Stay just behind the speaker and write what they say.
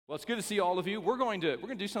Well, it's good to see all of you. We're going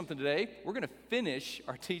to do something today. We're going to finish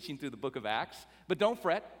our teaching through the book of Acts, but don't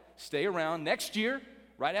fret. Stay around. Next year,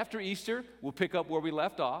 right after Easter, we'll pick up where we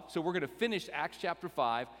left off. So we're going to finish Acts chapter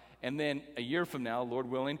 5, and then a year from now, Lord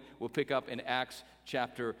willing, we'll pick up in Acts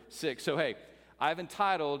chapter 6. So hey, I've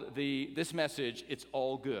entitled this message, "It's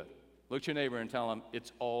All Good." Look to your neighbor and tell him,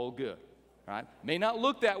 it's all good. All right? May not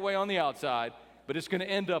look that way on the outside, but it's going to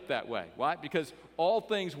end up that way. Why? Because all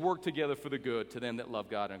things work together for the good to them that love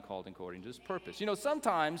God and are called according to His purpose. You know,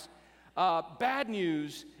 sometimes bad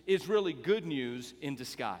news is really good news in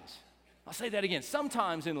disguise. I'll say that again.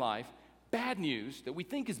 Sometimes in life, bad news that we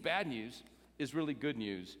think is bad news is really good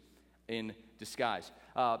news in disguise.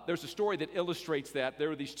 There's a story that illustrates that. There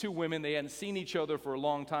were these two women. They hadn't seen each other for a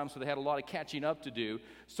long time, so they had a lot of catching up to do.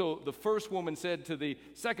 So the first woman said to the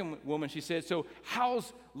second woman, she said, "So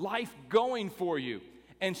how's life going for you?"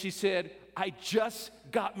 And she said, "I just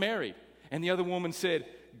got married." And the other woman said,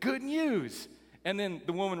 "Good news." And then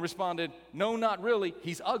the woman responded, "No, not really.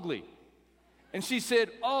 He's ugly." And she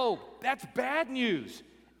said, "Oh, that's bad news."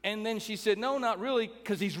 And then she said, "No, not really,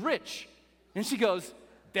 because he's rich." And she goes,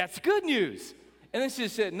 "That's good news." And then she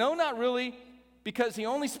said, "No, not really, because he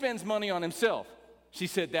only spends money on himself." She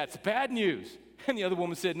said, "That's bad news." And the other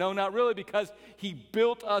woman said, "No, not really, because he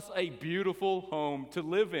built us a beautiful home to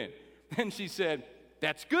live in." And she said,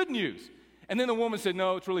 "That's good news." And then the woman said,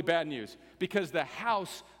 "No, it's really bad news, because the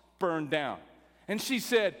house burned down." And she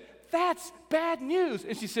said, "That's bad news."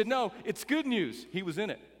 And she said, "No, it's good news. He was in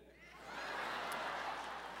it."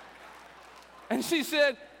 And she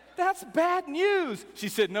said, "That's bad news." She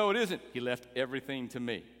said, "No, it isn't. He left everything to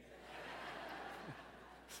me."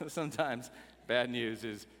 So sometimes bad news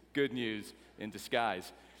is good news in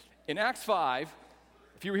disguise. In Acts 5,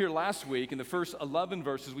 if you were here last week, in the first 11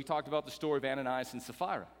 verses, we talked about the story of Ananias and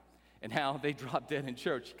Sapphira and how they dropped dead in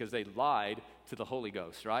church because they lied to the Holy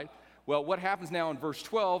Ghost, right? Well, what happens now in verse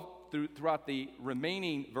 12 throughout the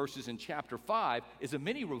remaining verses in chapter 5 is a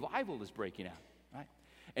mini revival is breaking out, right?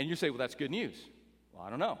 And you say, well, that's good news. Well, I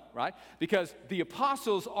don't know, right? Because the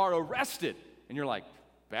apostles are arrested. And you're like,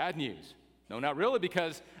 bad news. No, not really,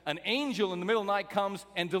 because an angel in the middle of the night comes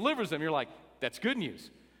and delivers them. You're like, that's good news.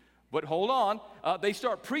 But hold on. They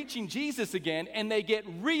start preaching Jesus again, and they get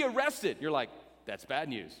rearrested. You're like, that's bad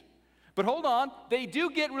news. But hold on. They do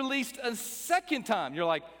get released a second time. You're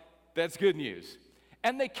like, that's good news.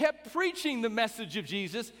 And they kept preaching the message of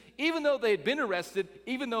Jesus, even though they had been arrested,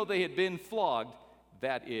 even though they had been flogged.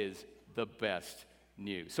 That is the best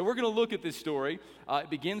news. So we're going to look at this story. It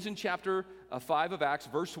begins in chapter 5 of Acts,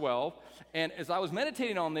 verse 12. And as I was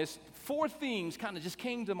meditating on this, 4 themes kind of just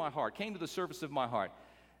came to my heart, came to the surface of my heart.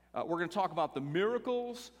 We're going to talk about the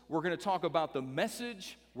miracles. We're going to talk about the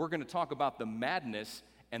message. We're going to talk about the madness.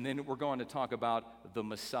 And then we're going to talk about the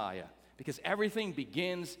Messiah. Because everything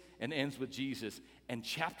begins and ends with Jesus. And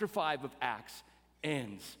chapter 5 of Acts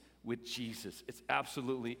ends with Jesus. It's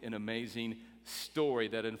absolutely an amazing story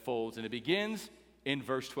that unfolds. And it begins in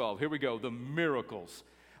verse 12. Here we go, the miracles.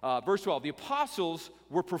 Verse 12, the apostles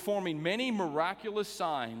were performing many miraculous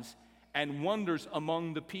signs and wonders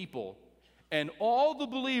among the people, and all the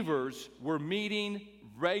believers were meeting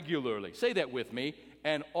regularly. Say that with me.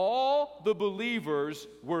 And all the believers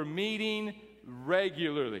were meeting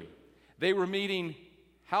regularly. They were meeting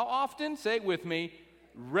how often? Say it with me.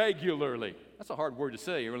 Regularly. That's a hard word to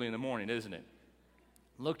say early in the morning, isn't it?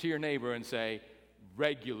 Look to your neighbor and say,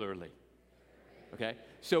 regularly. Okay?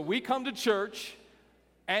 So we come to church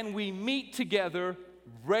and we meet together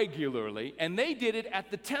regularly, and they did it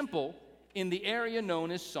at the temple in the area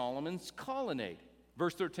known as Solomon's Colonnade.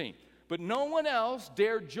 Verse 13. But no one else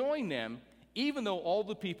dared join them, even though all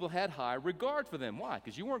the people had high regard for them. Why?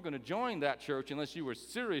 Because you weren't going to join that church unless you were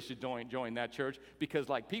serious to join that church, because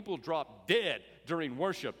like people dropped dead during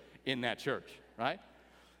worship in that church, right?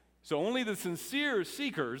 So only the sincere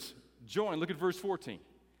seekers joined. Look at verse 14.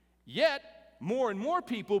 Yet more and more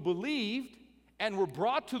people believed and were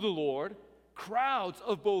brought to the Lord, crowds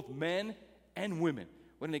of both men and women.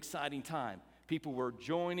 What an exciting time. People were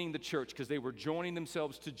joining the church because they were joining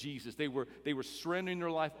themselves to Jesus. They were surrendering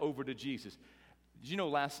their life over to Jesus. Did you know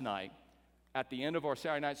last night, at the end of our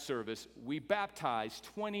Saturday night service, we baptized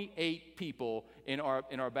 28 people in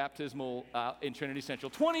our baptismal in Trinity Central.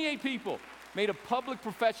 28 people made a public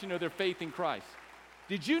profession of their faith in Christ.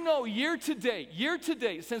 Did you know year to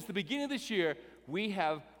date, since the beginning of this year, we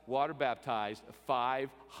have water baptized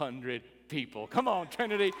 500 people. Come on,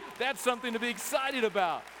 Trinity. That's something to be excited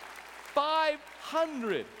about.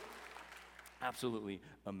 500. Absolutely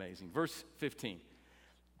amazing. Verse 15.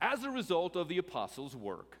 As a result of the apostles'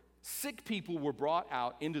 work, sick people were brought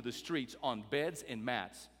out into the streets on beds and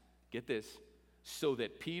mats. Get this. so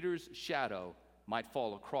that Peter's shadow might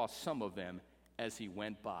fall across some of them as he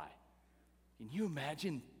went by. Can you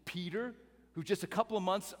imagine Peter, who just a couple of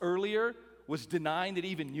months earlier was denying that he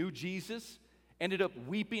even knew Jesus, ended up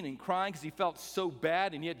weeping and crying because he felt so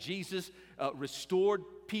bad, and yet Jesus restored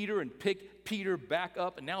Peter and picked Peter back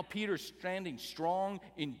up, and now Peter's standing strong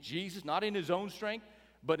in Jesus, not in his own strength,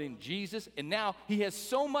 but in Jesus, and now he has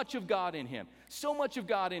so much of God in him,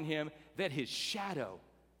 that his shadow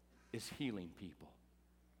is healing people.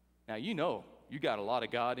 Now, you know you got a lot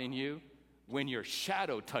of God in you when your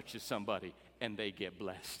shadow touches somebody and they get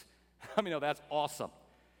blessed. I mean, that's awesome.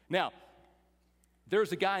 Now,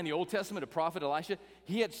 there's a guy in the Old Testament, a prophet Elisha.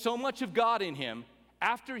 He had so much of God in him,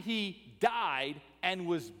 after he died and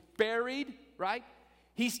was buried, right?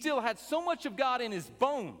 He still had so much of God in his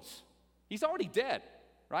bones. He's already dead,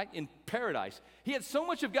 right? In paradise. He had so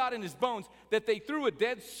much of God in his bones that they threw a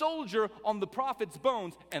dead soldier on the prophet's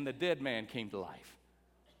bones, and the dead man came to life.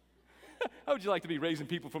 How would you like to be raising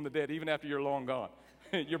people from the dead even after you're long gone?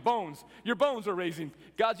 Your bones are raising,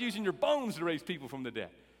 God's using your bones to raise people from the dead.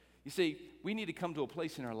 You see, we need to come to a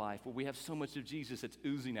place in our life where we have so much of Jesus that's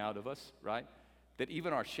oozing out of us, right? That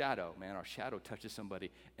even our shadow touches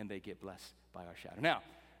somebody and they get blessed by our shadow. Now,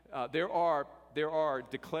 there are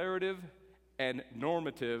declarative and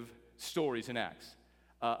normative stories in Acts.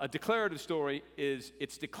 A declarative story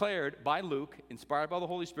it's declared by Luke, inspired by the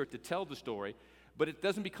Holy Spirit to tell the story, but it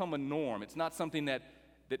doesn't become a norm. It's not something that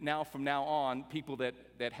now, from now on, people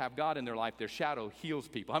that have God in their life, their shadow heals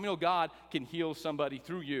people. How many know God can heal somebody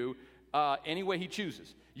through you any way he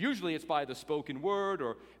chooses? Usually it's by the spoken word,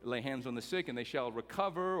 or lay hands on the sick and they shall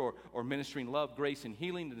recover, or ministering love, grace, and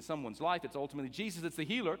healing into someone's life. It's ultimately Jesus that's the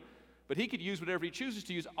healer, but he could use whatever he chooses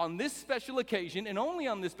to use. On this special occasion, and only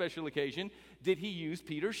on this special occasion, did he use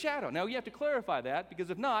Peter's shadow. Now, you have to clarify that, because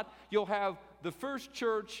if not, you'll have the first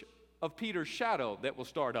church of Peter's shadow that will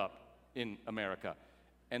start up in America.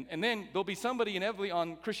 And then there'll be somebody inevitably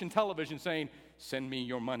on Christian television saying, "Send me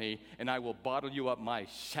your money, and I will bottle you up my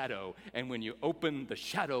shadow, and when you open, the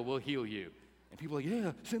shadow will heal you." And people are like,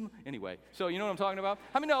 "Yeah, send me." Anyway, so you know what I'm talking about?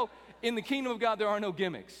 How many know in the kingdom of God there are no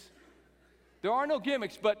gimmicks? There are no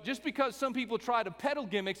gimmicks, but just because some people try to peddle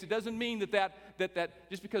gimmicks, it doesn't mean that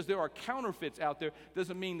just because there are counterfeits out there,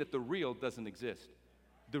 doesn't mean that the real doesn't exist.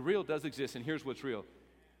 The real does exist, and here's what's real.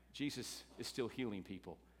 Jesus is still healing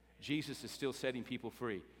people. Jesus is still setting people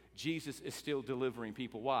free. Jesus is still delivering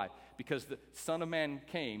people. Why? Because the Son of Man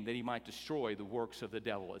came that he might destroy the works of the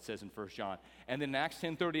devil, it says in 1 John. And then in Acts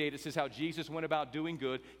 10:38, it says how Jesus went about doing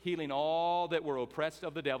good, healing all that were oppressed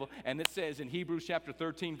of the devil. And it says in Hebrews chapter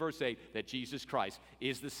 13, verse 8, that Jesus Christ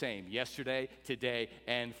is the same yesterday, today,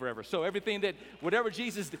 and forever. So whatever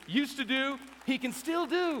Jesus used to do, he can still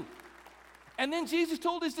do. And then Jesus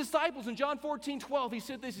told his disciples in John 14:12, he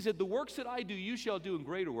said this, he said, "The works that I do, you shall do, in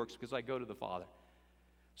greater works, because I go to the Father."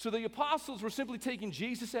 So the apostles were simply taking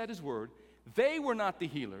Jesus at his word. They were not the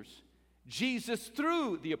healers. Jesus,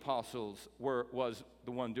 through the apostles, was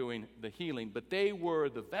the one doing the healing, but they were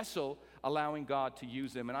the vessel allowing God to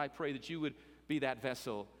use them. And I pray that you would be that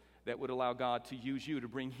vessel that would allow God to use you to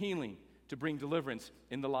bring healing, to bring deliverance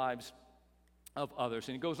in the lives of others.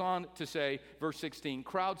 And it goes on to say, verse 16,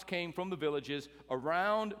 crowds came from the villages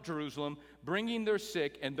around Jerusalem, bringing their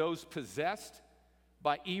sick and those possessed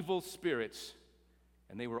by evil spirits,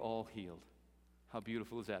 and they were all healed. How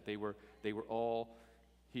beautiful is that? They were all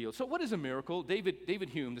healed. So what is a miracle? David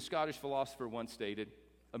Hume, the Scottish philosopher, once stated,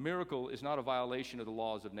 a miracle is not a violation of the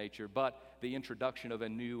laws of nature, but the introduction of a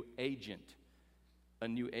new agent. A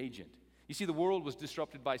new agent. You see, the world was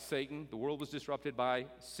disrupted by Satan. The world was disrupted by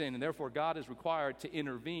sin, and therefore God is required to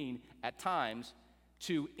intervene at times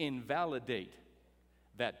to invalidate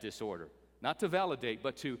that disorder. Not to validate,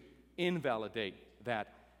 but to invalidate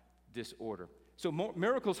that disorder. So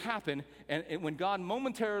miracles happen, and when God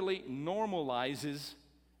momentarily normalizes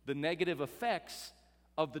the negative effects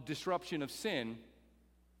of the disruption of sin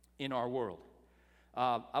in our world.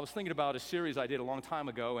 I was thinking about a series I did a long time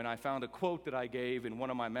ago, and I found a quote that I gave in one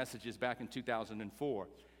of my messages back in 2004.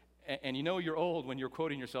 And you know you're old when you're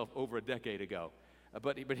quoting yourself over a decade ago.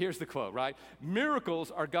 But here's the quote, right? Miracles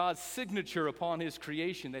are God's signature upon his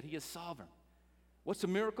creation that he is sovereign. What's a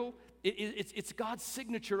miracle? It's God's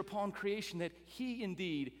signature upon creation that he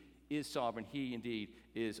indeed is sovereign. He indeed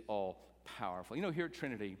is all-powerful. You know, here at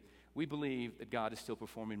Trinity, we believe that God is still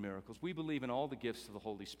performing miracles. We believe in all the gifts of the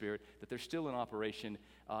Holy Spirit, that they're still in operation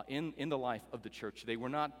in the life of the church today. We're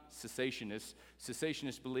not cessationists.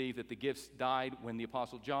 Cessationists believe that the gifts died when the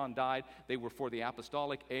Apostle John died. They were for the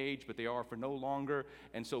apostolic age, but they are for no longer,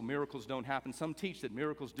 and so miracles don't happen. Some teach that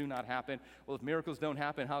miracles do not happen. Well, if miracles don't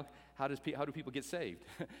happen, how how do people get saved?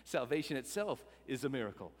 Salvation itself is a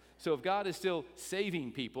miracle. So if God is still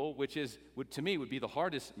saving people, which to me would be the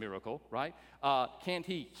hardest miracle, right? Can't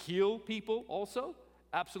he heal people also?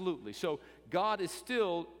 Absolutely. So God is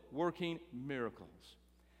still working miracles.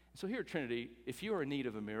 So here at Trinity, if you are in need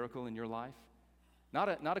of a miracle in your life, not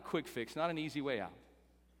a quick fix, not an easy way out,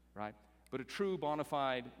 right? But a true bona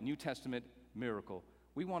fide New Testament miracle,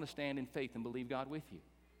 we want to stand in faith and believe God with you.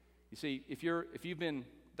 You see, if you've been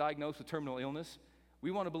diagnosed with terminal illness,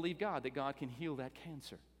 we want to believe God that God can heal that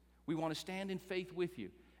cancer. We want to stand in faith with you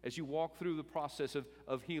as you walk through the process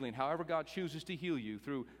of healing, however God chooses to heal you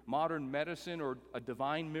through modern medicine or a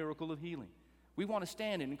divine miracle of healing. We want to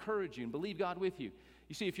stand and encourage you and believe God with you.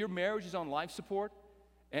 You see, if your marriage is on life support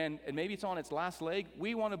and maybe it's on its last leg,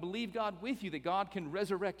 we want to believe God with you that God can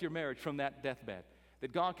resurrect your marriage from that deathbed,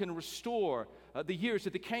 that God can restore the years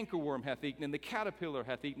that the cankerworm hath eaten and the caterpillar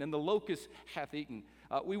hath eaten and the locust hath eaten.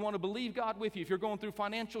 We want to believe God with you if you're going through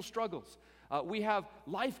financial struggles. We have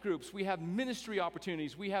life groups. We have ministry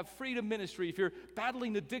opportunities. We have freedom ministry. If you're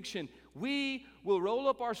battling addiction, we will roll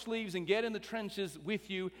up our sleeves and get in the trenches with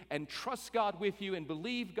you and trust God with you and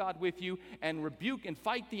believe God with you and rebuke and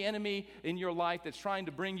fight the enemy in your life that's trying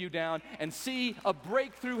to bring you down and see a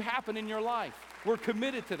breakthrough happen in your life. We're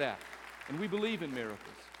committed to that, and we believe in miracles.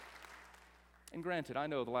 And granted, I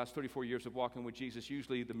know the last 34 years of walking with Jesus,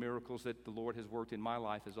 usually the miracles that the Lord has worked in my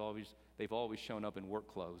life, they've always shown up in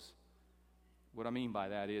work clothes. What I mean by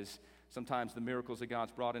that is sometimes the miracles that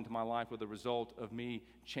God's brought into my life were the result of me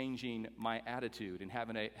changing my attitude and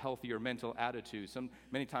having a healthier mental attitude.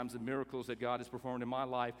 Many times the miracles that God has performed in my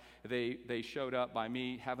life, they showed up by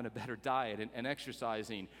me having a better diet and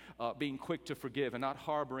exercising, being quick to forgive and not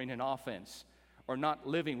harboring an offense, or not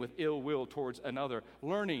living with ill will towards another,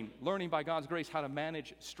 learning by God's grace how to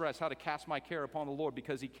manage stress, how to cast my care upon the Lord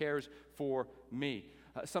because he cares for me.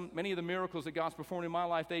 Many of the miracles that God's performed in my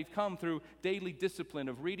life, they've come through daily discipline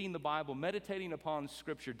of reading the Bible, meditating upon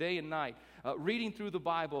Scripture day and night, reading through the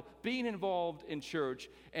Bible, being involved in church,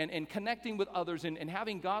 and connecting with others and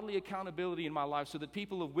having godly accountability in my life so that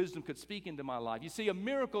people of wisdom could speak into my life. You see, a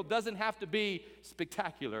miracle doesn't have to be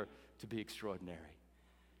spectacular to be extraordinary.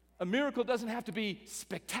 A miracle doesn't have to be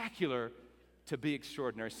spectacular to be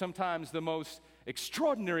extraordinary. Sometimes the most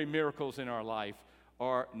extraordinary miracles in our life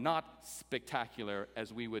are not spectacular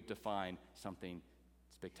as we would define something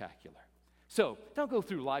spectacular. So don't go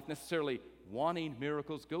through life necessarily wanting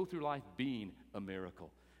miracles. Go through life being a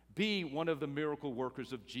miracle. Be one of the miracle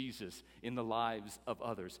workers of Jesus in the lives of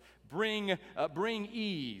others. Bring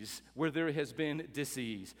ease where there has been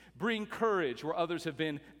disease. Bring courage where others have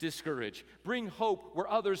been discouraged. Bring hope where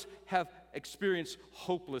others have experienced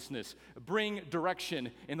hopelessness. Bring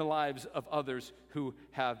direction in the lives of others who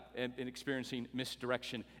have been experiencing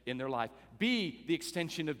misdirection in their life. Be the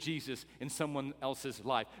extension of Jesus in someone else's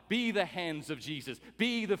life. Be the hands of Jesus.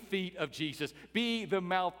 Be the feet of Jesus. Be the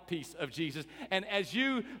mouthpiece of Jesus. And as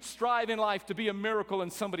you strive in life to be a miracle in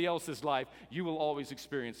somebody else's life, you will always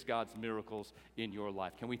experience God's miracles in your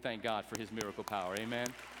life. Can we thank God for his miracle power? Amen.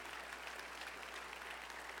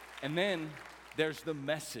 And then there's the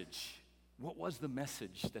message. What was the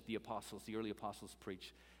message that the early apostles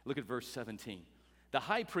preached? Look at verse 17. The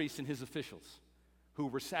high priest and his officials, who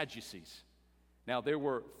were Sadducees. Now, there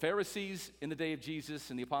were Pharisees in the day of Jesus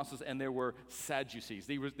and the apostles, and there were Sadducees.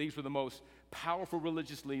 These were the most powerful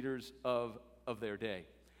religious leaders of their day.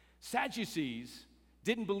 Sadducees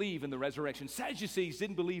didn't believe in the resurrection. Sadducees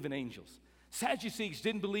didn't believe in angels. Sadducees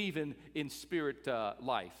didn't believe in spirit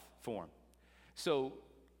life form. So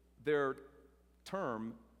their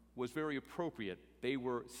term was very appropriate. They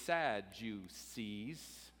were Sadducees,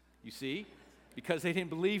 you see, because they didn't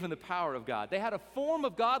believe in the power of God. They had a form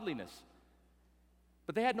of godliness,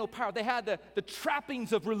 but they had no power. They had the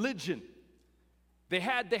trappings of religion. They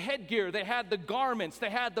had the headgear, they had the garments, they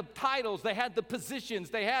had the titles, they had the positions,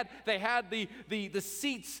 they had the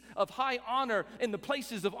seats of high honor in the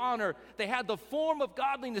places of honor. They had the form of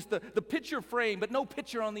godliness, the picture frame, but no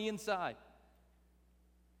picture on the inside.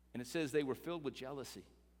 And it says they were filled with jealousy.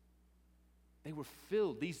 They were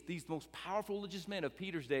filled, these most powerful religious men of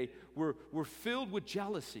Peter's day were filled with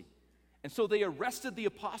jealousy. And so they arrested the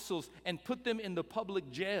apostles and put them in the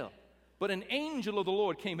public jail. But an angel of the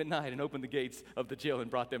Lord came at night and opened the gates of the jail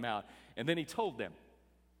and brought them out. And then he told them,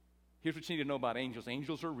 here's what you need to know about angels.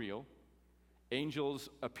 Angels are real. Angels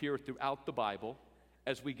appear throughout the Bible.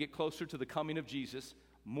 As we get closer to the coming of Jesus,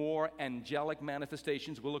 more angelic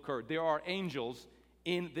manifestations will occur. There are angels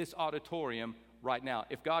in this auditorium right now.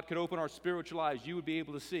 If God could open our spiritual eyes, you would be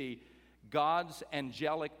able to see God's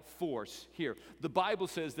angelic force here. The Bible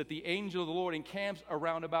says that the angel of the Lord encamps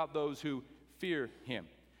around about those who fear him.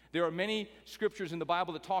 There are many scriptures in the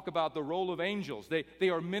Bible that talk about the role of angels. They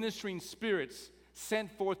are ministering spirits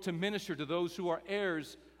sent forth to minister to those who are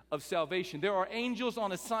heirs of salvation. There are angels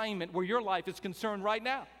on assignment where your life is concerned right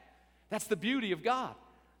now. That's the beauty of God,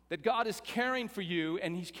 that God is caring for you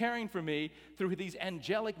and He's caring for me through these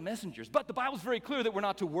angelic messengers. But the Bible's very clear that we're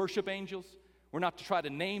not to worship angels. We're not to try to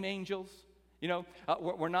name angels.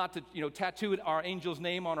 We're not to, tattoo our angel's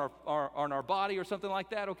name on our body or something like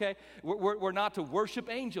that, okay? We're not to worship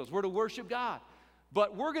angels. We're to worship God.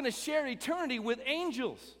 But we're going to share eternity with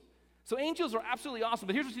angels. So angels are absolutely awesome.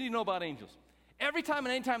 But here's what you need to know about angels. Every time and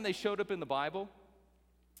anytime they showed up in the Bible,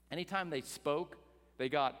 anytime they spoke, they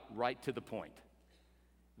got right to the point.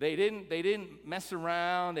 They didn't mess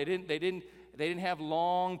around. They didn't have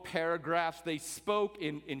long paragraphs. They spoke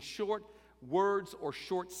in short words or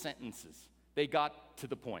short sentences. They got to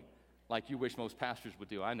the point, like you wish most pastors would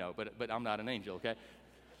do. I know, but I'm not an angel, okay?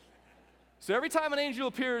 So every time an angel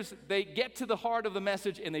appears, they get to the heart of the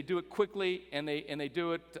message, and they do it quickly, and they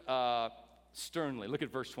do it sternly. Look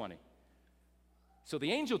at verse 20. So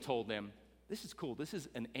the angel told them, this is cool. This is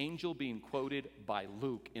an angel being quoted by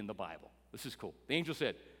Luke in the Bible. This is cool. The angel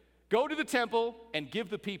said, go to the temple and give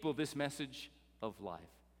the people this message of life.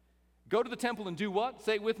 Go to the temple and do what?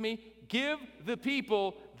 Say it with me. Give the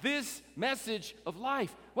people this message of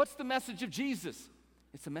life. What's the message of Jesus?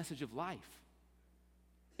 It's a message of life.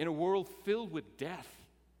 In a world filled with death,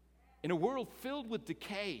 in a world filled with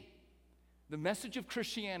decay, the message of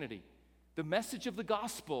Christianity, the message of the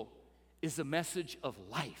gospel is a message of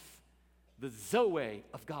life, the Zoe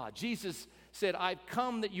of God. Jesus said, I've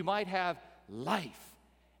come that you might have life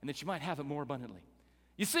and that you might have it more abundantly.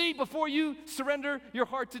 You see, before you surrender your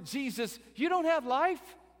heart to Jesus, you don't have life.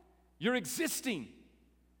 You're existing.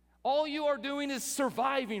 All you are doing is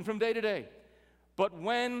surviving from day to day. But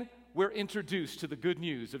when we're introduced to the good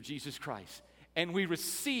news of Jesus Christ and we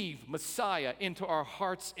receive Messiah into our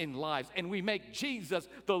hearts and lives and we make Jesus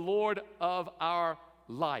the Lord of our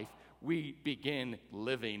life, we begin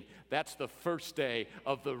living. That's the first day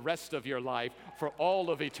of the rest of your life for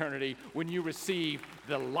all of eternity when you receive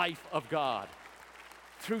the life of God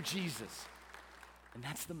through Jesus. And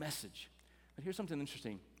that's the message. But here's something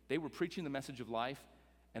interesting. They were preaching the message of life,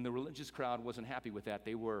 and the religious crowd wasn't happy with that.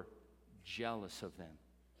 They were jealous of them.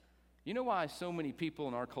 You know why so many people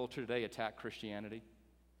in our culture today attack Christianity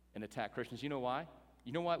and attack Christians? You know why?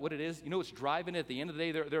 You know what it is? You know what's driving it at the end of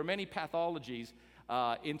the day? There are many pathologies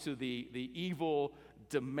into the evil,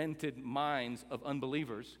 demented minds of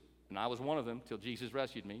unbelievers. And I was one of them till Jesus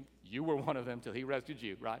rescued me. You were one of them till He rescued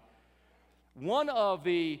you, right? One of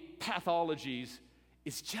the pathologies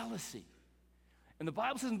is jealousy. And the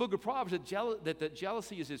Bible says in the book of Proverbs that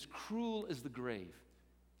jealousy is as cruel as the grave.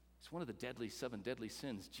 It's one of the seven deadly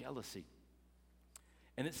sins, jealousy.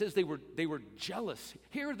 And it says they were jealous.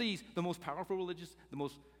 Here are the most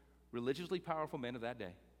religiously powerful men of that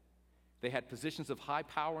day. They had positions of high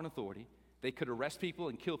power and authority. They could arrest people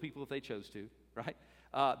and kill people if they chose to, right?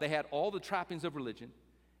 They had all the trappings of religion.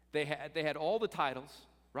 They had all the titles,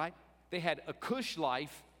 right? They had a cush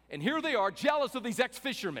life, and here they are, jealous of these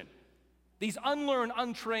ex-fishermen, these unlearned,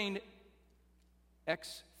 untrained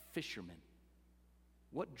ex-fishermen.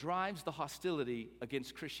 What drives the hostility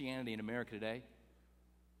against Christianity in America today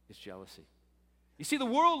is jealousy. You see, the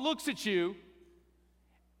world looks at you,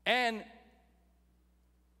 and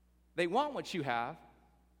they want what you have,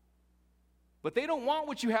 but they don't want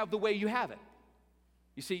what you have the way you have it.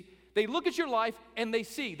 You see, they look at your life and they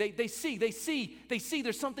see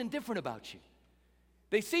there's something different about you.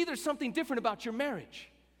 They see there's something different about your marriage.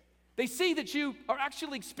 They see that you are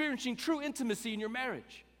actually experiencing true intimacy in your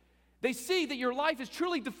marriage. They see that your life is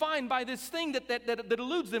truly defined by this thing that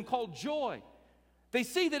eludes them called joy. They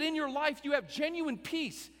see that in your life you have genuine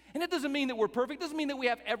peace. And it doesn't mean that we're perfect. It doesn't mean that we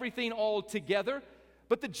have everything all together.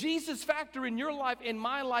 But the Jesus factor in your life, in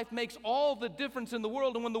my life, makes all the difference in the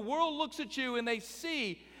world. And when the world looks at you and they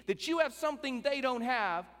see that you have something they don't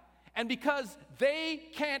have, and because they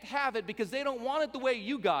can't have it, because they don't want it the way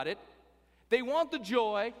you got it, they want the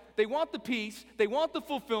joy, they want the peace, they want the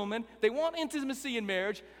fulfillment, they want intimacy in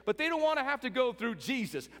marriage, but they don't want to have to go through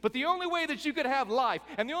Jesus. But the only way that you can have life,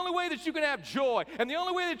 and the only way that you can have joy, and the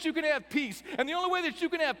only way that you can have peace, and the only way that you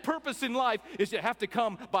can have purpose in life is you have to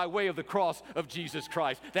come by way of the cross of Jesus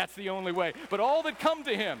Christ. That's the only way. But all that come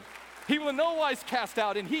to Him, He will in no wise cast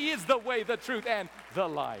out, and He is the way, the truth, and the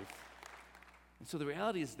life. And so the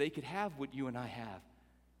reality is they could have what you and I have,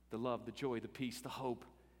 the love, the joy, the peace, the hope.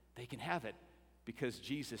 They can have it because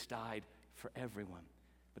Jesus died for everyone.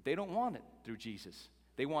 But they don't want it through Jesus.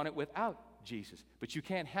 They want it without Jesus. But you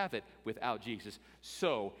can't have it without Jesus.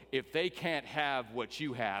 So if they can't have what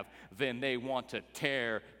you have, then they want to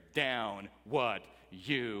tear down what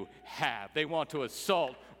you have. They want to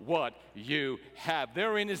assault what you have.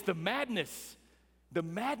 Therein is the madness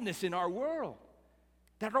in our world,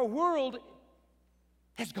 that our world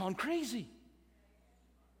has gone crazy.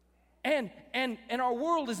 And our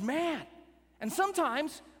world is mad. And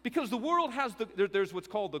sometimes, because the world has there's what's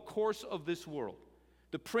called the course of this world.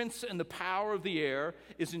 The prince and the power of the air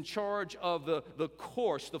is in charge of the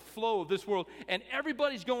course, the flow of this world, and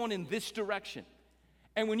everybody's going in this direction.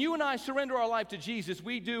 And when you and I surrender our life to Jesus,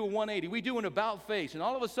 we do a 180, we do an about face, and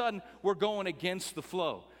all of a sudden, we're going against the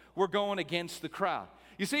flow. We're going against the crowd.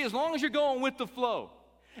 You see, as long as you're going with the flow,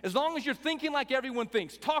 as long as you're thinking like everyone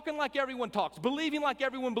thinks, talking like everyone talks, believing like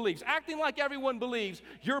everyone believes, acting like everyone believes,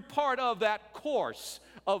 you're part of that course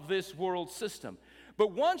of this world system.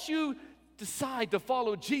 But once you decide to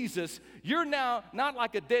follow Jesus, you're now not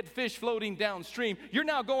like a dead fish floating downstream. You're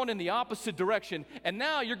now going in the opposite direction, and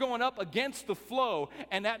now you're going up against the flow,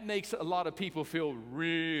 and that makes a lot of people feel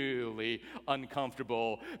really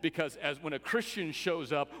uncomfortable, because when a Christian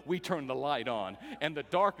shows up, we turn the light on, and the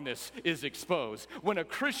darkness is exposed. When a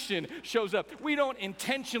Christian shows up, we don't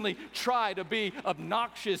intentionally try to be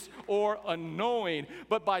obnoxious or annoying,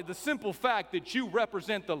 but by the simple fact that you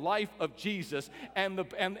represent the life of Jesus and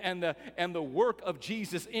the work of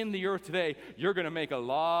Jesus in the earth today, you're going to make a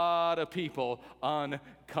lot of people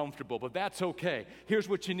uncomfortable. But that's okay. Here's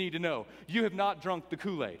what you need to know. You have not drunk the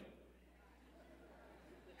Kool-Aid.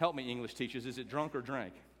 Help me, English teachers. Is it drunk or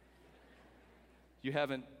drank? You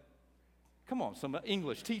haven't. Come on, some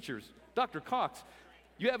English teachers. Dr. Cox,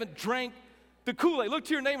 you haven't drank the Kool-Aid. Look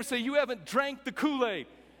to your neighbor and say, you haven't drank the Kool-Aid.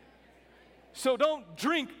 So don't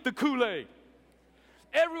drink the Kool-Aid.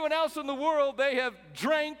 Everyone else in the world, they have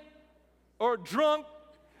drank or drunk.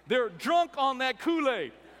 They're drunk on that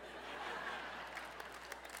Kool-Aid.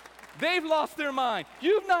 They've lost their mind.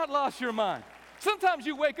 You've not lost your mind. Sometimes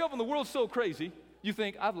you wake up and the world's so crazy, you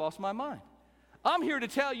think, I've lost my mind. I'm here to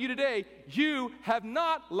tell you today, you have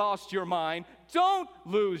not lost your mind. Don't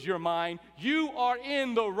lose your mind. You are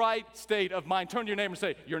in the right state of mind. Turn to your neighbor and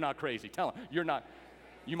say, you're not crazy. Tell him, you're not.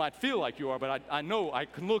 You might feel like you are, but I know, I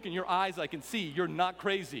can look in your eyes, I can see you're not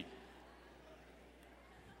crazy.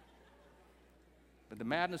 But the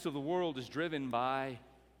madness of the world is driven by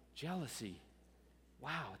jealousy.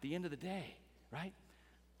 Wow, at the end of the day, right?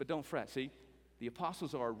 But don't fret. See, the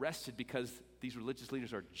apostles are arrested because these religious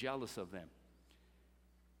leaders are jealous of them.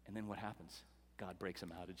 And then what happens? God breaks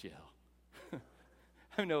them out of jail.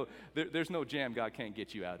 I know there's no jam God can't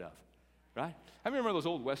get you out of, right? I remember those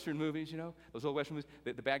old Western movies, you know? Those old Western movies.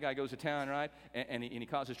 The bad guy goes to town, right? And he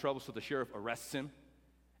causes trouble, so the sheriff arrests him.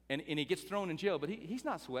 And he gets thrown in jail, but he's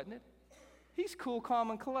not sweating it. He's cool,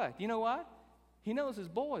 calm, and collect. You know what? He knows his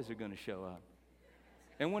boys are going to show up.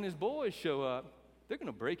 And when his boys show up, they're going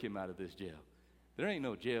to break him out of this jail. There ain't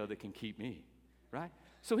no jail that can keep me, right?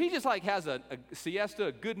 So he just like has a siesta,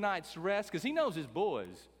 a good night's rest, because he knows his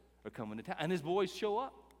boys are coming to town. And his boys show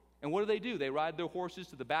up. And what do? They ride their horses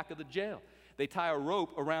to the back of the jail. They tie a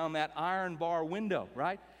rope around that iron bar window,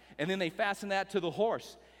 right? And then they fasten that to the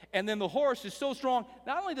horse. And then the horse is so strong,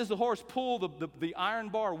 not only does the horse pull the iron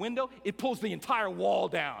bar window, it pulls the entire wall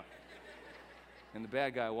down. And the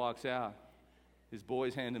bad guy walks out. His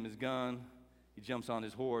boys hand him his gun. He jumps on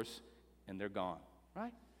his horse, and they're gone,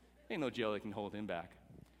 right? Ain't no jail that can hold him back.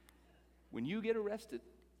 When you get arrested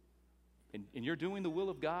and you're doing the will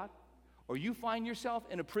of God, or you find yourself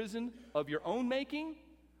in a prison of your own making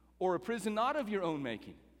or a prison not of your own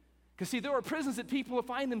making. Because, see, there are prisons that people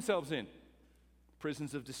find themselves in.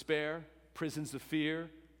 Prisons of despair, prisons of fear,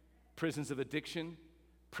 prisons of addiction,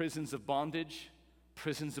 prisons of bondage,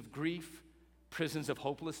 prisons of grief, prisons of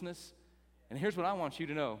hopelessness. And here's what I want you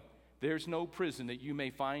to know. There's no prison that you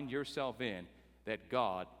may find yourself in that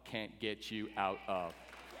God can't get you out of.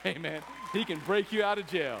 Amen. He can break you out of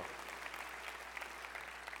jail.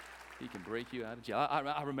 He can break you out of jail.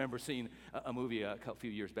 I remember seeing a movie a few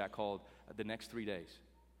years back called The Next 3 Days.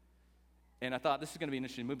 And I thought this is going to be an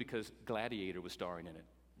interesting movie because Gladiator was starring in it,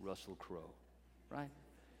 Russell Crowe, right?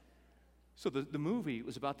 So the movie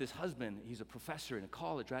was about this husband. He's a professor in a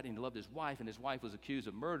college, right? And he loved his wife, and his wife was accused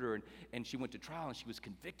of murder, and she went to trial, and she was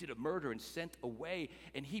convicted of murder and sent away,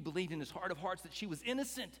 and he believed in his heart of hearts that she was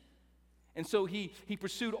innocent. And so he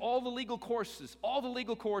pursued all the legal courses,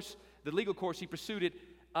 he pursued it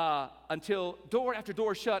until door after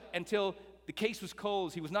door shut, until the case was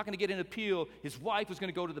closed. He was not going to get an appeal. His wife was going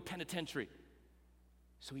to go to the penitentiary.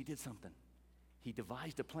 So he did something. He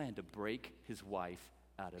devised a plan to break his wife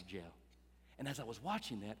out of jail. And as I was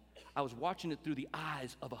watching that, I was watching it through the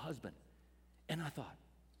eyes of a husband. And I thought,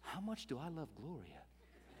 how much do I love Gloria?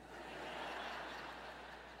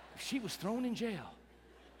 If she was thrown in jail,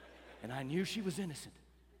 and I knew she was innocent,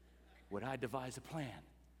 would I devise a plan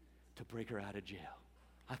to break her out of jail.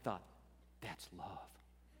 I thought, that's love.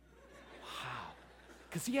 Wow.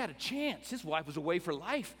 Because he had a chance. His wife was away for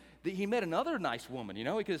life. He met another nice woman, you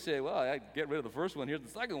know. He could have said, well, I get rid of the first one. Here's the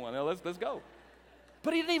second one. Now, let's go.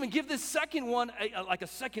 But he didn't even give this second one like a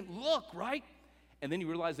second look, right? And then he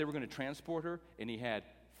realized they were going to transport her, and he had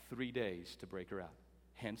 3 days to break her out.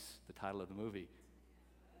 Hence the title of the movie,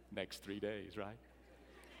 Next 3 Days, right?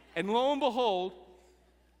 And lo and behold,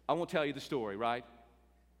 I won't tell you the story, right?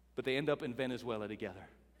 But they end up in Venezuela together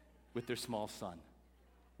with their small son.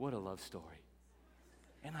 What a love story.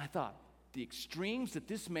 And I thought, the extremes that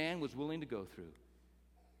this man was willing to go through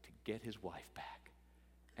to get his wife back.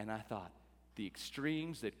 And I thought, the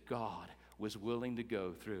extremes that God was willing to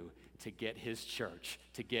go through to get his church,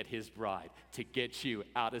 to get his bride, to get you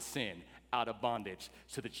out of sin, out of bondage,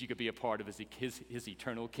 so that you could be a part of his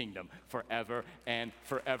eternal kingdom forever and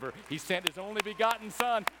forever. He sent his only begotten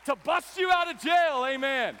son to bust you out of jail.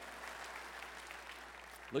 Amen.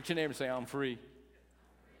 Look at your neighbor and say, I'm free.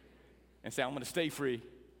 And say, I'm going to stay free.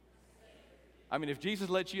 I mean, if Jesus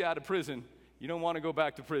lets you out of prison, you don't want to go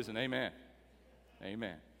back to prison. Amen.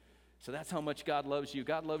 Amen. So that's how much God loves you.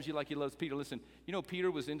 God loves you like he loves Peter. Listen, you know, Peter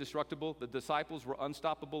was indestructible. The disciples were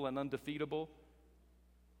unstoppable and undefeatable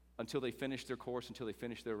until they finished their course, until they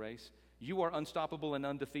finished their race. You are unstoppable and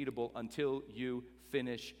undefeatable until you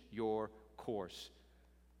finish your course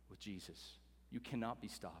with Jesus. You cannot be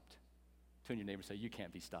stopped. Turn to your neighbor and say, you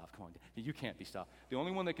can't be stopped. Come on. You can't be stopped. The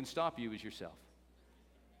only one that can stop you is yourself.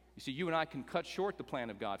 You see, you and I can cut short the plan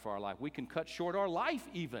of God for our life. We can cut short our life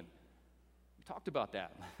even. We talked about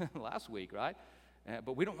that last week, right?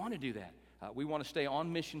 But we don't want to do that. We want to stay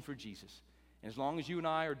on mission for Jesus. And as long as you and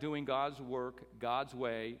I are doing God's work, God's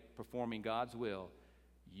way, performing God's will,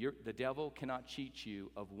 the devil cannot cheat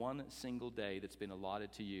you of one single day that's been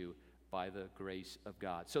allotted to you by the grace of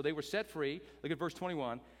God. So they were set free. Look at verse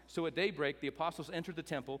 21. So at daybreak, the apostles entered the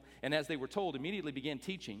temple, and as they were told, immediately began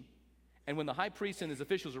teaching. And when the high priest and his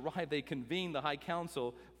officials arrived, they convened the high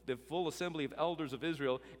council, the full assembly of elders of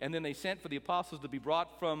Israel, and then they sent for the apostles to be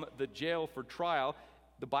brought from the jail for trial.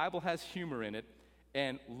 The Bible has humor in it,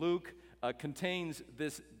 and Luke contains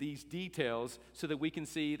these details so that we can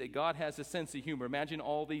see that God has a sense of humor. Imagine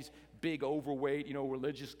all these big, overweight,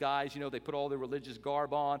 religious guys. They put all their religious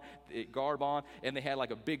garb on, and they had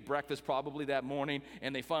like a big breakfast probably that morning,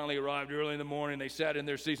 and they finally arrived early in the morning. They sat in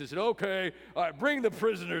their seats and said, okay, all right, bring the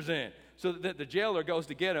prisoners in. So that the jailer goes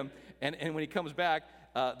to get them, and when he comes back,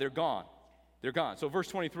 they're gone. They're gone. So verse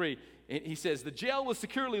 23, he says, the jail was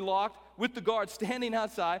securely locked with the guards standing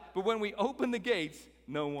outside, but when we opened the gates,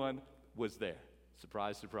 no one was there.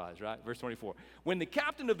 Surprise, surprise, right? Verse 24. When the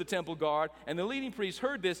captain of the temple guard and the leading priests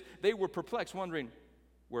heard this, they were perplexed, wondering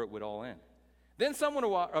where it would all end. Then someone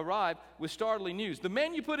arrived with startling news. The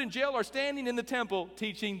men you put in jail are standing in the temple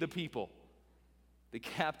teaching the people. The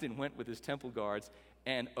captain went with his temple guards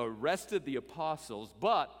and arrested the apostles,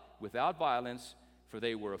 but without violence, for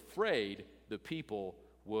they were afraid the people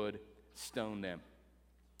would stone them.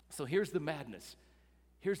 So here's the madness.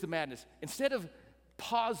 Here's the madness. Instead of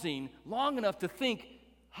pausing long enough to think,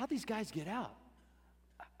 how'd these guys get out?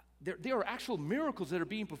 There are actual miracles that are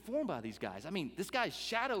being performed by these guys. I mean, this guy's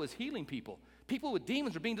shadow is healing people. People with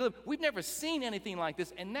demons are being delivered. We've never seen anything like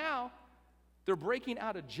this. And now they're breaking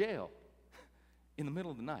out of jail in the middle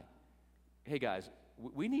of the night. Hey, guys,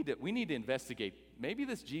 we need to investigate. Maybe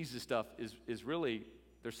this Jesus stuff is really,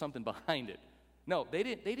 there's something behind it. No, they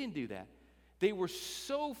didn't do that. They were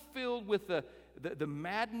so filled with the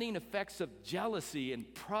maddening effects of jealousy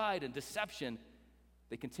and pride and deception,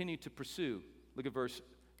 they continued to pursue. Look at verse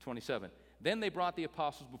 27. Then they brought the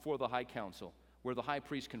apostles before the high council, where the high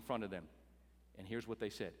priest confronted them. And here's what they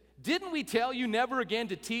said. Didn't we tell you never again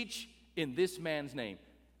to teach in this man's name?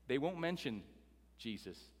 They won't mention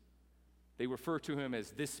Jesus. They refer to him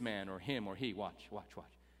as this man or him or he. Watch.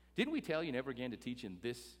 Didn't we tell you never again to teach in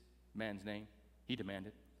this man's name? He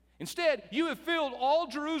demanded. Instead, you have filled all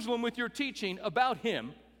Jerusalem with your teaching about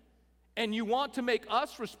him, and you want to make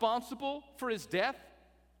us responsible for his death?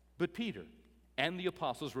 But Peter and the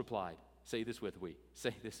apostles replied, say this with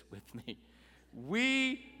me.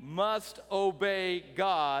 We must obey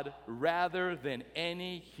God rather than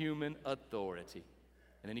any human authority.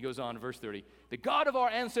 And then he goes on to verse 30. The God of our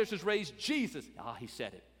ancestors raised Jesus. He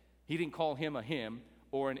said it. He didn't call him a him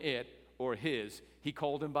or an it or his. He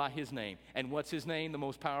called him by his name. And what's his name? The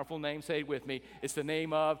most powerful name. Say it with me. It's the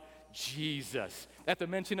name of Jesus. At the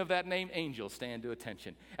mention of that name, angels stand to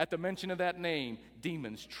attention. At the mention of that name,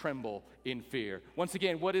 demons tremble in fear. Once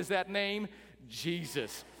again, what is that name?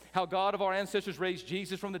 Jesus. how God of our ancestors raised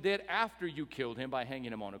Jesus from the dead after you killed him by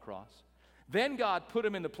hanging him on a cross. Then God put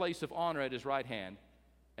him in the place of honor at his right hand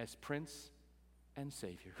as Prince and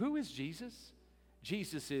Savior. Who is Jesus?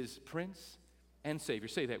 Jesus is Prince and Savior.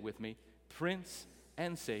 Say that with me. Prince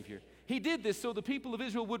and Savior. He did this so the people of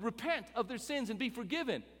Israel would repent of their sins and be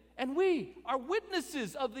forgiven. And we are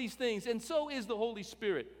witnesses of these things, and so is the Holy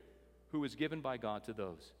Spirit, who is given by God to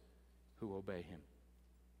those who obey him.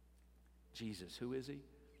 Jesus, who is he?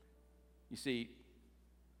 You see,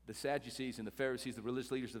 the Sadducees and the Pharisees, the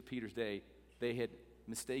religious leaders of Peter's day, they had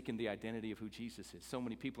mistaken the identity of who Jesus is. So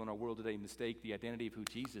many people in our world today mistake the identity of who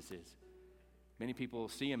Jesus is. Many people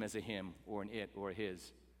see him as a him or an it or a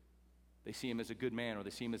his. They see him as a good man, or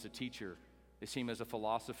they see him as a teacher. They see him as a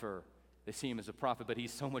philosopher. They see him as a prophet, but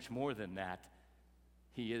he's so much more than that.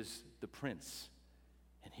 He is the Prince,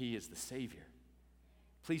 and he is the Savior.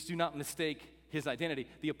 Please do not mistake his identity.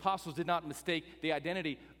 The apostles did not mistake the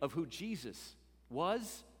identity of who Jesus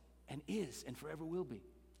was and is and forever will be.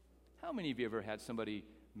 How many of you ever had somebody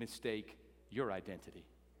mistake your identity?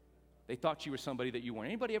 They thought you were somebody that you weren't.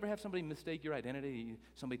 Anybody ever have somebody mistake your identity?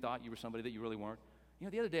 Somebody thought you were somebody that you really weren't? You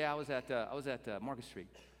know, the other day I was at Market Street,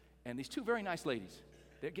 and these two very nice ladies,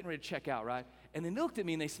 they're getting ready to check out, right? And they looked at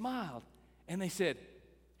me and they smiled, and they said,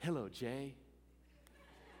 "Hello, Jay."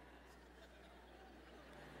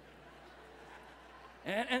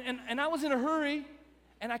 And I was in a hurry,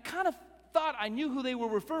 and I kind of thought I knew who they were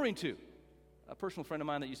referring to. A personal friend of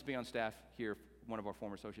mine that used to be on staff here, one of our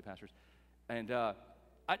former associate pastors. And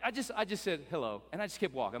I just said hello, and I just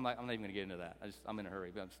kept walking. I'm not even going to get into that. I'm in a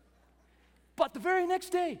hurry. But the very next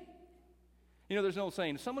day, you know, there's an old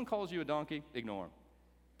saying, if someone calls you a donkey, ignore him.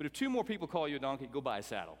 But if two more people call you a donkey, go buy a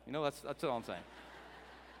saddle. You know, that's all I'm saying.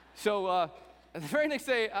 So the very next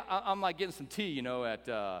day, I'm like getting some tea, you know, at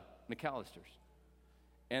McAllister's.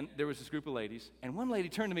 And there was this group of ladies, and one lady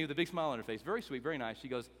turned to me with a big smile on her face, very sweet, very nice. She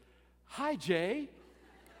goes, "Hi, Jay."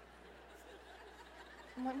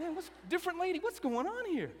 I'm like, man, different lady, what's going on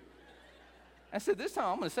here? I said, this time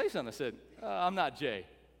I'm going to say something. I said, "I'm not Jay."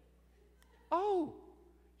 "Oh,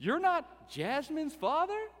 you're not Jasmine's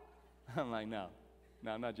father?" I'm like, no,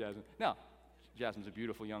 I'm not Jasmine. No, Jasmine's a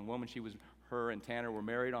beautiful young woman. Her and Tanner were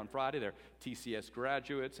married on Friday. They're TCS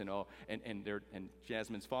graduates, and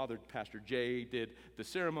Jasmine's father, Pastor Jay, did the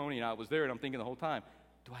ceremony, and I was there, and I'm thinking the whole time,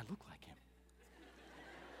 do I look like him?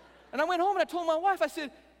 And I went home and I told my wife, I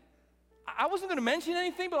said, I wasn't going to mention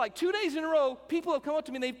anything, but like 2 days in a row, people have come up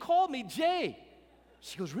to me and they've called me Jay.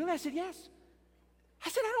 She goes, "Really?" I said, "Yes." I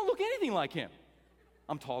said, "I don't look anything like him.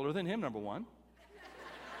 I'm taller than him, number one.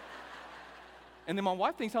 And then my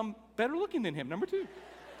wife thinks I'm better looking than him, number two."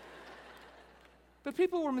 But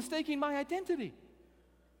people were mistaking my identity.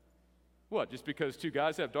 What, just because two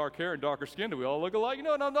guys have dark hair and darker skin, do we all look alike? You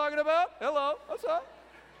know what I'm talking about? Hello, what's up?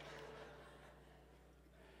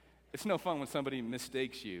 It's no fun when somebody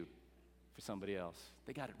mistakes you for somebody else.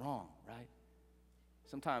 They got it wrong, right?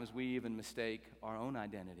 Sometimes we even mistake our own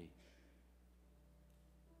identity.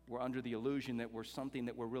 We're under the illusion that we're something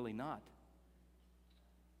that we're really not.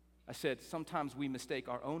 I said sometimes we mistake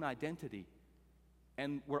our own identity,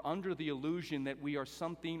 and we're under the illusion that we are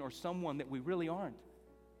something or someone that we really aren't.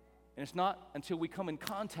 And it's not until we come in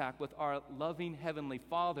contact with our loving Heavenly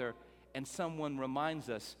Father and someone reminds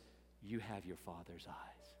us, you have your Father's eyes.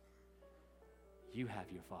 You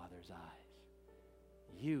have your Father's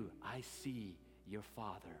eyes. I see your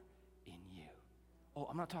Father in you. Oh,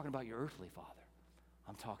 I'm not talking about your earthly father.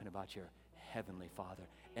 I'm talking about your Heavenly Father.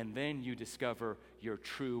 And then you discover your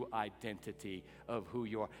true identity of who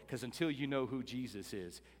you are. Because until you know who Jesus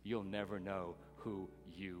is, you'll never know who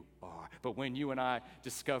you are. But when you and I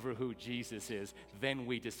discover who Jesus is, then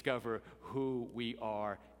we discover who we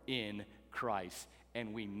are in Christ.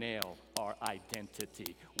 And we nail our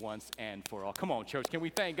identity once and for all. Come on, church. Can we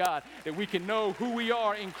thank God that we can know who we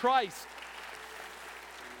are in Christ?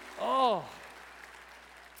 Oh.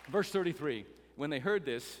 Verse 33. When they heard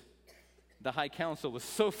this, the high council was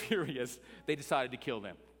so furious, they decided to kill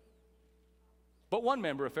them. But one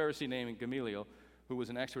member, a Pharisee named Gamaliel, who was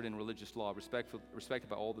an expert in religious law, respected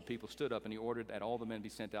by all the people, stood up and he ordered that all the men be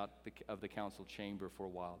sent out of the council chamber for a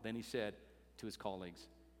while. Then he said to his colleagues,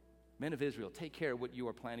 "Men of Israel, take care of what you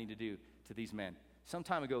are planning to do to these men. Some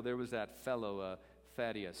time ago, there was that fellow,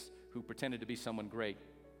 Thaddeus, who pretended to be someone great.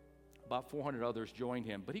 About 400 others joined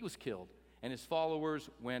him, but he was killed, and his followers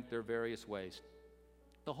went their various ways.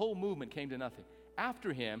 The whole movement came to nothing.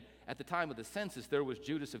 After him, at the time of the census, there was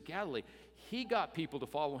Judas of Galilee. He got people to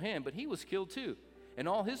follow him, but he was killed too, and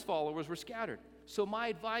all his followers were scattered. So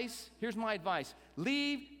here's my advice.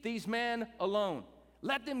 Leave these men alone.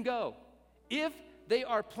 Let them go. If they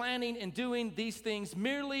are planning and doing these things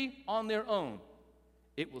merely on their own,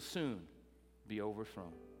 it will soon be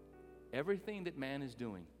overthrown. Everything that man is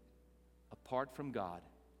doing apart from God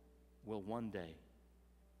will one day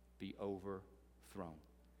be overthrown.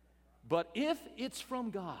 But if it's from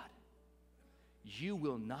God, you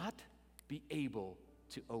will not be able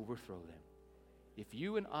to overthrow them. If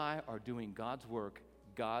you and I are doing God's work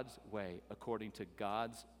God's way, according to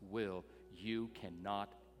God's will, you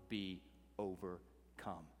cannot be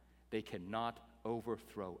overcome. They cannot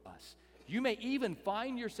overthrow us. You may even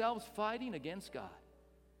find yourselves fighting against God.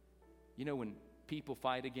 You know, when people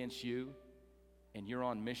fight against you and you're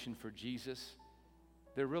on mission for Jesus,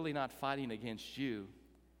 they're really not fighting against you,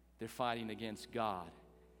 they're fighting against God.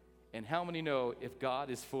 And how many know if God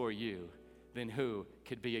is for you, then who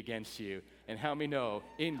could be against you? And how many know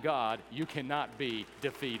in God you cannot be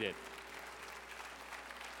defeated?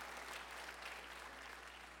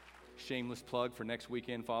 Shameless plug for next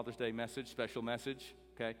weekend Father's Day message, special message,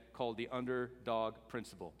 okay, called the Underdog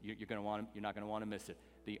Principle. You're not going to want to miss it.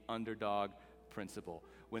 The Underdog Principle.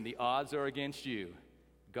 When the odds are against you,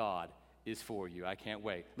 God is for you. I can't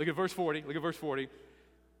wait. Look at verse 40. Look at verse 40.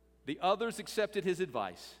 The others accepted his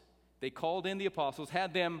advice. They called in the apostles,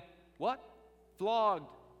 had them, what? Flogged.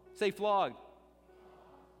 Say flogged.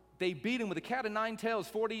 They beat him with a cat of nine tails,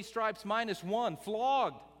 40 stripes minus one,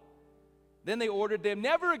 flogged. Then they ordered them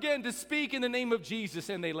never again to speak in the name of Jesus,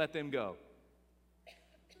 and they let them go.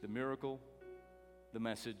 The miracle, the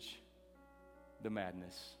message, the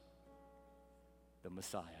madness, the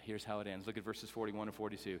Messiah. Here's how it ends. Look at verses 41 and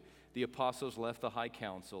 42. The apostles left the high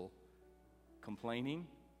council complaining,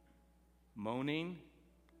 moaning,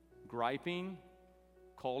 griping,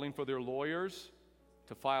 calling for their lawyers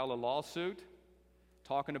to file a lawsuit,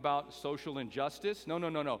 talking about social injustice.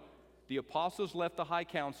 No. The apostles left the high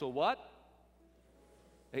council, what?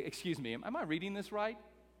 Excuse me, am I reading this right?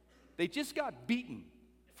 They just got beaten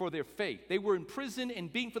for their faith. They were in prison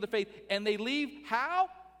and beaten for the faith, and they leave how?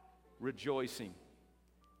 Rejoicing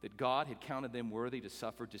that God had counted them worthy to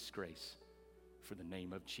suffer disgrace for the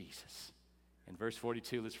name of Jesus. In verse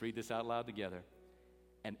 42, let's read this out loud together.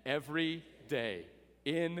 And every day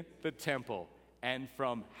in the temple and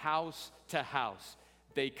from house to house,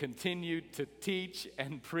 they continued to teach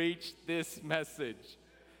and preach this message.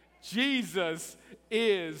 Jesus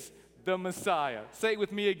is the Messiah. Say it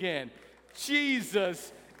with me again.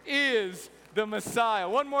 Jesus is the Messiah.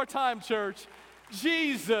 One more time, church.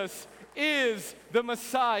 Jesus is the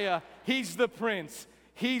Messiah. He's the Prince.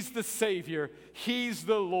 He's the Savior. He's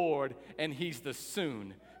the Lord. And He's the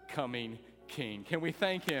soon coming King. Can we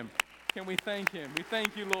thank Him? Can we thank Him? We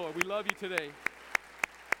thank you, Lord. We love you today.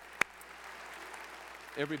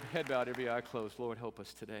 Every head bowed, every eye closed. Lord, help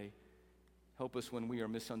us today. Help us when we are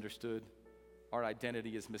misunderstood, our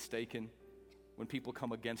identity is mistaken, when people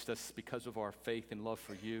come against us because of our faith and love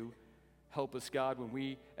for you. Help us, God, when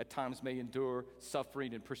we at times may endure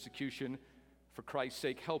suffering and persecution for Christ's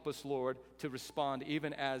sake. Help us, Lord, to respond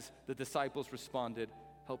even as the disciples responded.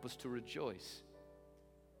 Help us to rejoice.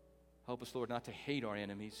 Help us, Lord, not to hate our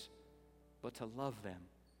enemies, but to love them,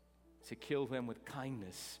 to kill them with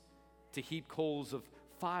kindness, to heap coals of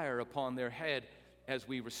fire upon their head as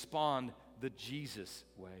we respond the Jesus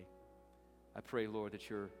way. I pray, Lord, that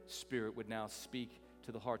your Spirit would now speak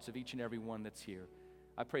to the hearts of each and every one that's here.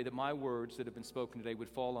 I pray that my words that have been spoken today would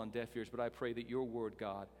fall on deaf ears, but I pray that your word,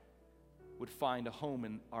 God, would find a home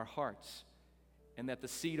in our hearts, and that the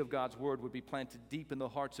seed of God's word would be planted deep in the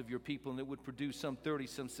hearts of your people, and it would produce some 30,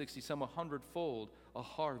 some 60, some 100-fold, a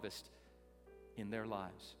harvest in their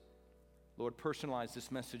lives. Lord, personalize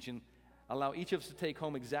this message and allow each of us to take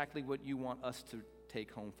home exactly what you want us to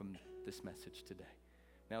take home from this message today.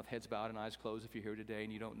 Now, with heads bowed and eyes closed, if you're here today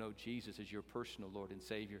and you don't know Jesus as your personal Lord and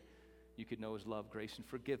Savior, you could know His love, grace, and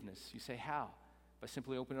forgiveness. You say, how? By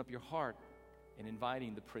simply opening up your heart and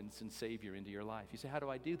inviting the Prince and Savior into your life. You say, how do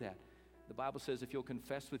I do that? The Bible says if you'll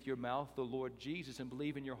confess with your mouth the Lord Jesus and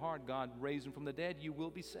believe in your heart God raised Him from the dead, you will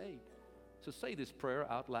be saved. So say this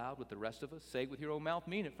prayer out loud with the rest of us. Say it with your own mouth.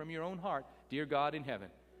 Mean it from your own heart. Dear God in heaven,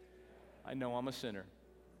 I know I'm a sinner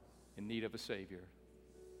in need of a Savior.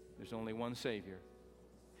 There's only one Savior.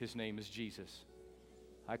 His name is Jesus.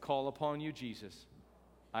 I call upon you, Jesus.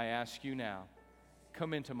 I ask you now,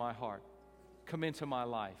 come into my heart. Come into my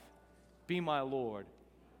life. Be my Lord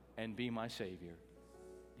and be my Savior.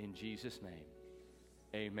 In Jesus' name,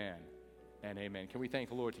 amen and amen. Can we thank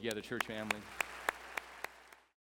the Lord together, church family?